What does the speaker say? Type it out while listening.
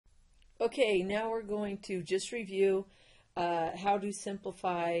Okay, now we're going to just review how to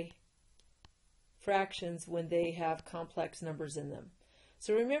simplify fractions when they have complex numbers in them.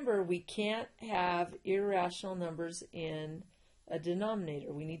 So remember, we can't have irrational numbers in a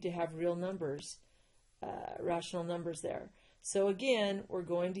denominator. We need to have real numbers, rational numbers there. So again, we're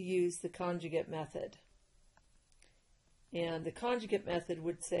going to use the conjugate method. And the conjugate method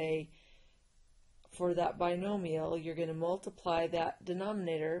would say, for that binomial, you're going to multiply that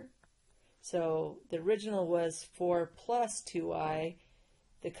denominator. So the original was 4 plus 2i.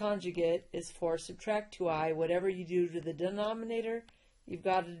 The conjugate is 4 subtract 2i. Whatever you do to the denominator, you've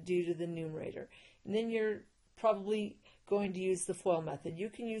got to do to the numerator. And then you're probably going to use the FOIL method. You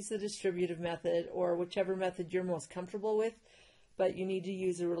can use the distributive method or whichever method you're most comfortable with, but you need to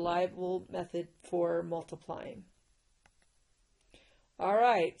use a reliable method for multiplying. All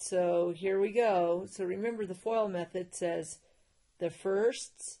right, so here we go. So remember, the FOIL method says the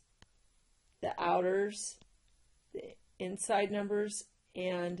firsts, the outers, the inside numbers,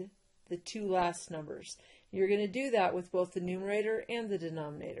 and the two last numbers. You're going to do that with both the numerator and the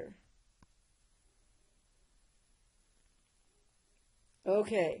denominator.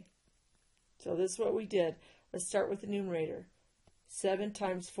 Okay, so this is what we did. Let's start with the numerator. 7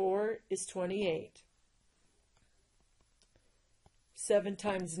 times 4 is 28. 7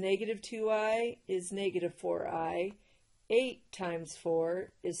 times negative 2i is negative 4i. 8 times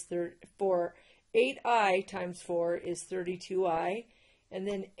 4 is 8i times 4 is 32i. And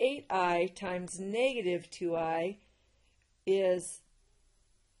then 8i times negative 2i is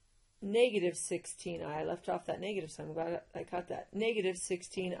negative 16i. I left off that negative, so I'm glad I caught that. Negative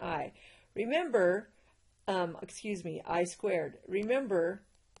 16i. Remember, I squared. Remember,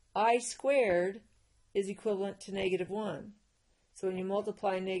 I squared is equivalent to negative 1. So when you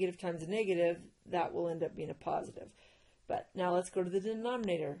multiply negative times a negative, that will end up being a positive. But now let's go to the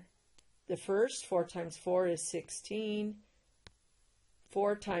denominator. The first, 4 times 4 is 16.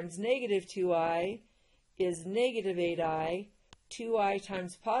 4 times negative 2i is negative 8i. 2i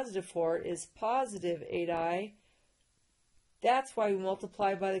times positive 4 is positive 8i. That's why we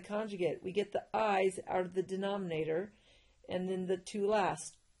multiply by the conjugate. We get the i's out of the denominator, and then the two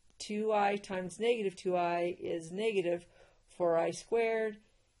last. 2i times negative 2i is negative 4i squared.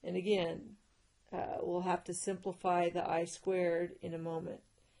 And again, we'll have to simplify the I squared in a moment.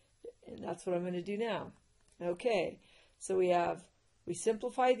 And that's what I'm going to do now. Okay, so we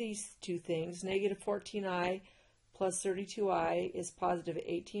simplify these two things. Negative 14i plus 32i is positive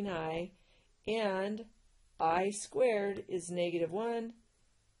 18i, and I squared is negative 1.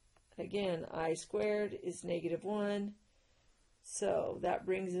 Again, I squared is negative 1. So that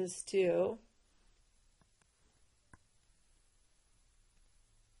brings us to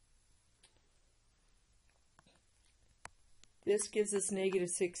this gives us negative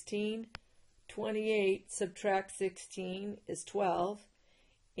 16. 28 subtract 16 is 12,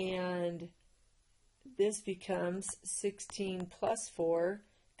 and this becomes 16 plus 4,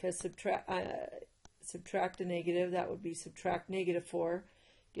 because subtract a negative, that would be subtract negative 4,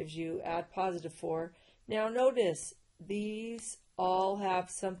 gives you add positive 4. Now notice, these all have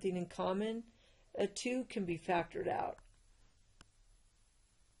something in common. A 2 can be factored out.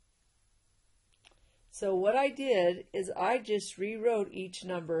 So what I did is I just rewrote each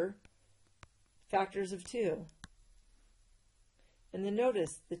number factors of 2. And then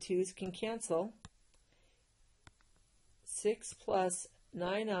notice the 2's can cancel. 6 plus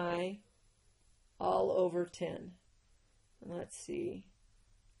 9i all over 10. And let's see.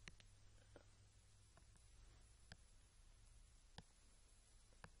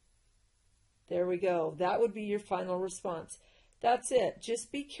 There we go. That would be your final response. That's it.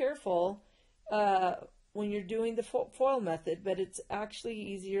 Just be careful when you're doing the FOIL method, but it's actually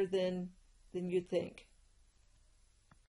easier than you'd think.